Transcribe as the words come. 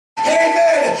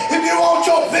Amen. If you want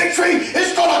your victory,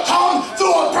 it's going to come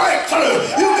through a breakthrough.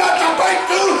 You got to break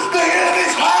through the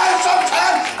enemy's lies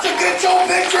sometimes to get your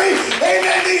victory.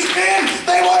 Amen. These men,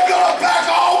 they weren't going to back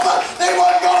off. They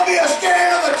weren't going to be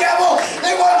scared of the devil.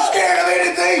 They weren't scared of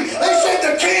anything. They said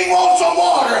the king wants some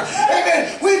water.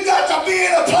 Amen. We've got to be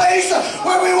in a place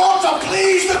where we want to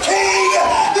please the king.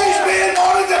 These men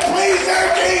wanted to please their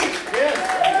king.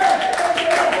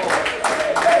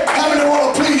 How many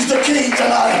want to please the king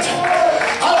tonight?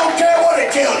 I don't care what he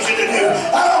tells you to do.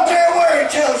 I don't care where he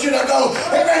tells you to go.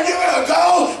 Amen. You're going to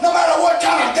go no matter what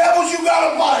kind of devils you got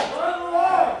to fight.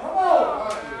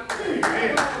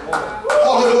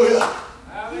 Hallelujah.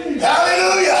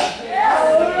 Hallelujah.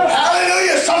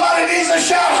 Hallelujah. Somebody needs to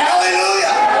shout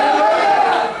hallelujah.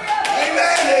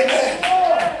 Amen. Amen.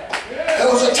 There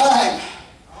was a time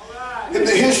in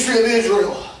the history of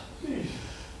Israel.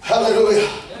 Hallelujah.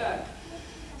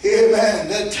 Amen.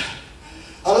 That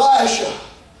Elisha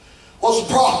was a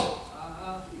prophet.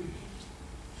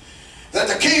 That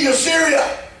the king of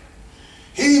Syria,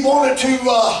 he wanted to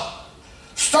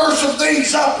stir some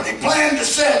things up, and he planned to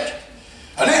set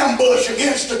an ambush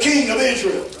against the king of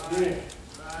Israel.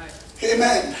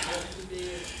 Amen.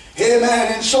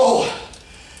 Amen. And so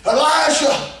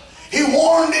Elisha, he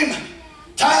warned him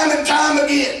time and time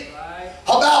again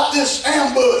about this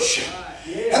ambush.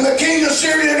 And the king of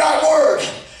Syria got word.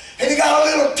 And he got a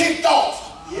little ticked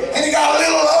off. And he got a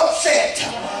little upset.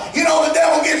 You know, the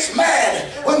devil gets mad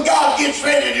when God gets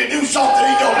ready to do something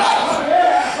he don't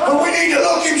like. But we need to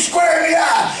look him square in the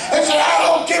eye and say, I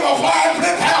don't give a flying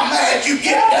flip how mad you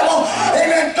get, devil.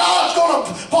 Amen. God's going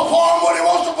to perform what he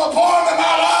wants to perform in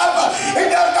my life. It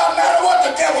does not matter what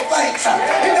the devil thinks.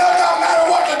 It does not matter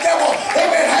what the devil,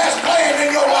 amen, has planned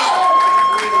in your life.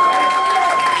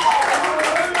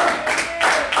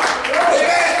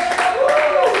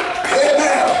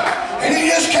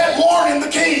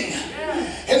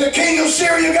 And the king of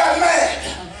Syria got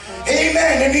mad.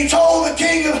 Amen. And he told the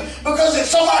king of, because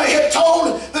somebody had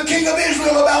told the king of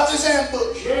Israel about this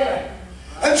ambush.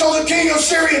 And so the king of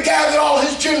Syria gathered all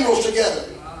his generals together.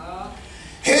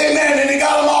 Amen. And he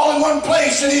got them all in one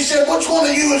place. And he said, which one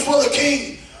of you is for the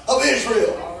king of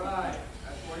Israel?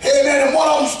 Amen. And one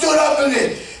of them stood up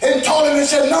and told him and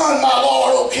said, none, my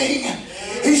lord, O king.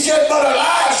 He said, but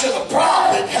Elisha the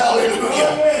prophet,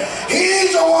 hallelujah,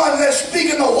 he's the one that's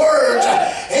speaking the words.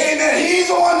 Amen. He's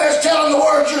the one that's telling the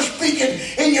words you're speaking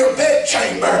in your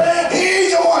bedchamber.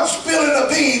 He's the one spilling the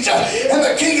beans. And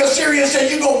the king of Syria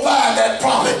said, you go find that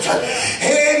prophet.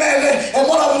 Amen. And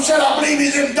one of them said, I believe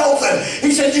he's in Dothan.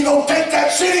 He said, you go take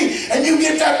that city and you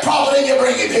get that prophet and you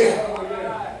bring him here.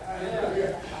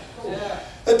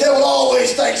 The devil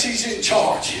always thinks he's in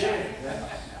charge.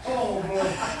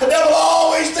 The devil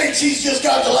always thinks he's just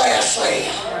got the last say.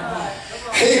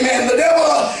 Amen. The devil,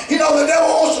 the devil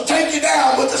wants to take you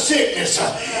down with the sickness.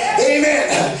 Amen.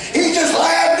 He just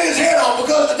laughing his head off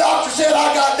because the doctor said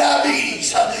I got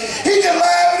diabetes. He just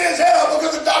laughing his head off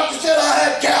because the doctor said I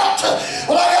had gout.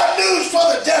 Well, I got news for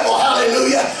the devil.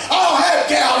 Hallelujah. I don't have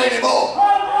gout anymore.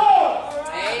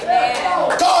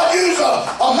 Amen. God used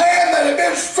a man that had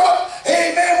been struck,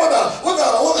 amen, with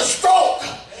a stroke.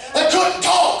 That couldn't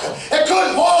talk, that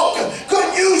couldn't walk,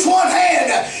 couldn't use one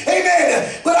hand. Amen.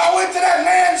 But I went to that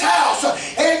man's house.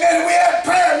 Amen. And we had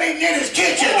prayer meeting in his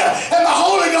kitchen. And the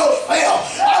Holy Ghost fell.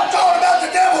 I'm talking about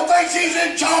the devil thinks he's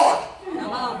in charge.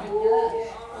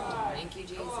 Thank you,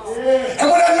 Jesus. And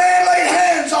when that man laid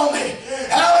hands on me,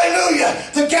 hallelujah,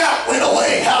 the gout went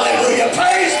away. Hallelujah.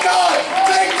 Praise God.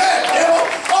 Take that, devil.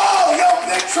 Oh, your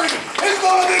victory is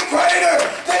going to be greater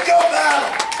than your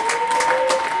battle.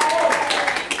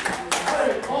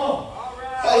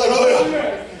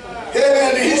 Hallelujah.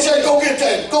 Amen. He said, go get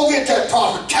that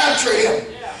prophet, capture him.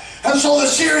 And so the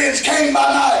Syrians came by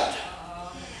night.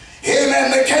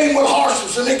 Amen. They came with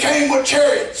horses and they came with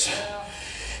chariots.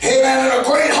 Amen. And a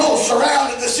great host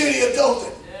surrounded the city of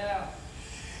Dothan.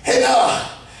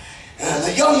 And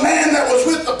the young man that was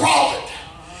with the prophet,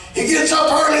 he gets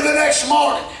up early the next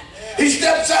morning. He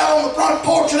steps out on the front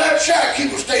porch of that shack he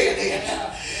was staying in.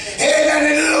 Amen.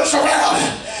 And he looks around.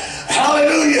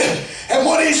 Hallelujah. And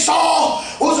what he saw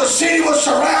was the city was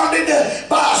surrounded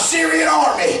by a Syrian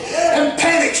army. And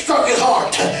panic struck his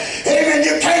heart. Amen.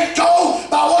 You can't go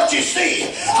by what you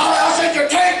see. I said you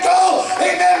can't go,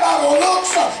 amen, by the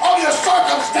looks of your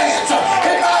circumstance.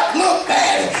 It might look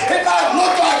bad. It might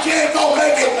look like you ain't going to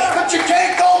make it. But you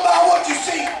can't go by what you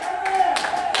see.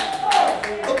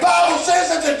 The Bible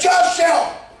says that the just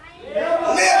shall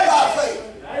live by faith.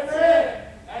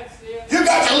 You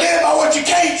got to live by what you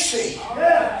can't see.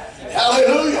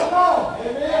 Hallelujah.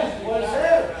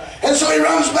 And so he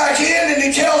runs back in and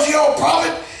he tells the old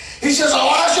prophet, He says,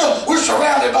 Elijah, we're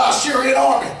surrounded by a Syrian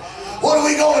army. What are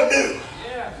we going to do?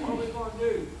 Yeah, what are we going to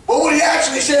do? But what he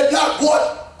actually said, not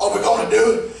what are we going to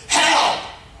do, how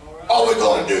are we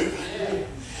going to do?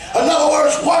 In other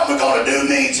words, what we're going to do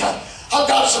means I've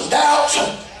got some doubts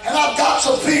and I've got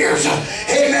some fears.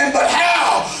 Amen. But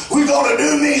how we're going to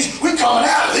do means we're coming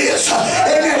out of this.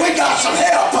 Amen. We got some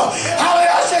help.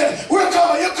 Hallelujah. I said,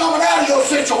 you're coming out of your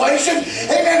situation.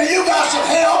 Amen. And you got some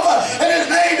help. And his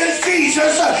name is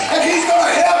Jesus. And he's going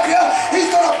to help you.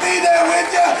 He's going to be there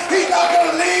with you. He's not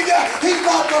going to leave you. He's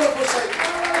not going to forsake you.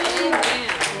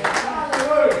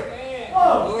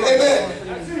 Amen.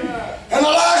 And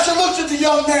Elisha looks at the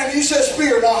young man and he says,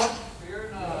 fear not.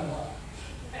 Fear not.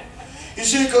 You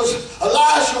see, because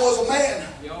Elisha was a man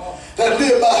that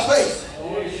lived by faith.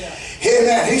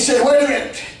 Amen. He said, wait a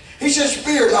minute. He says,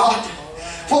 fear not,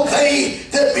 for they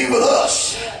that be with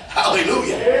us,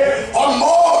 hallelujah, are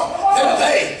more than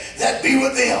they that be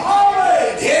with them.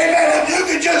 Amen. If you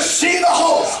could just see the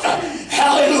host,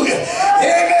 hallelujah,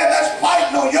 amen, that's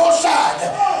fighting on your side.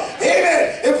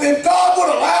 Amen. If God would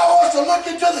allow us to look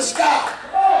into the sky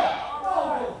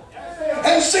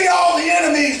and see all the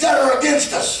enemies that are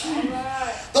against us,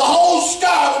 the whole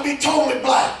sky would be totally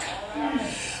black.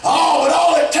 Oh, but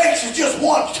all it takes is just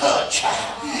one touch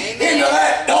into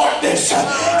that darkness and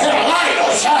a light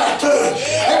will shine through it.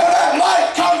 And when that light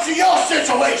comes to your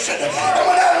situation, and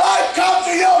when that light comes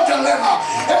to your dilemma,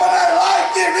 and when that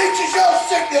light reaches your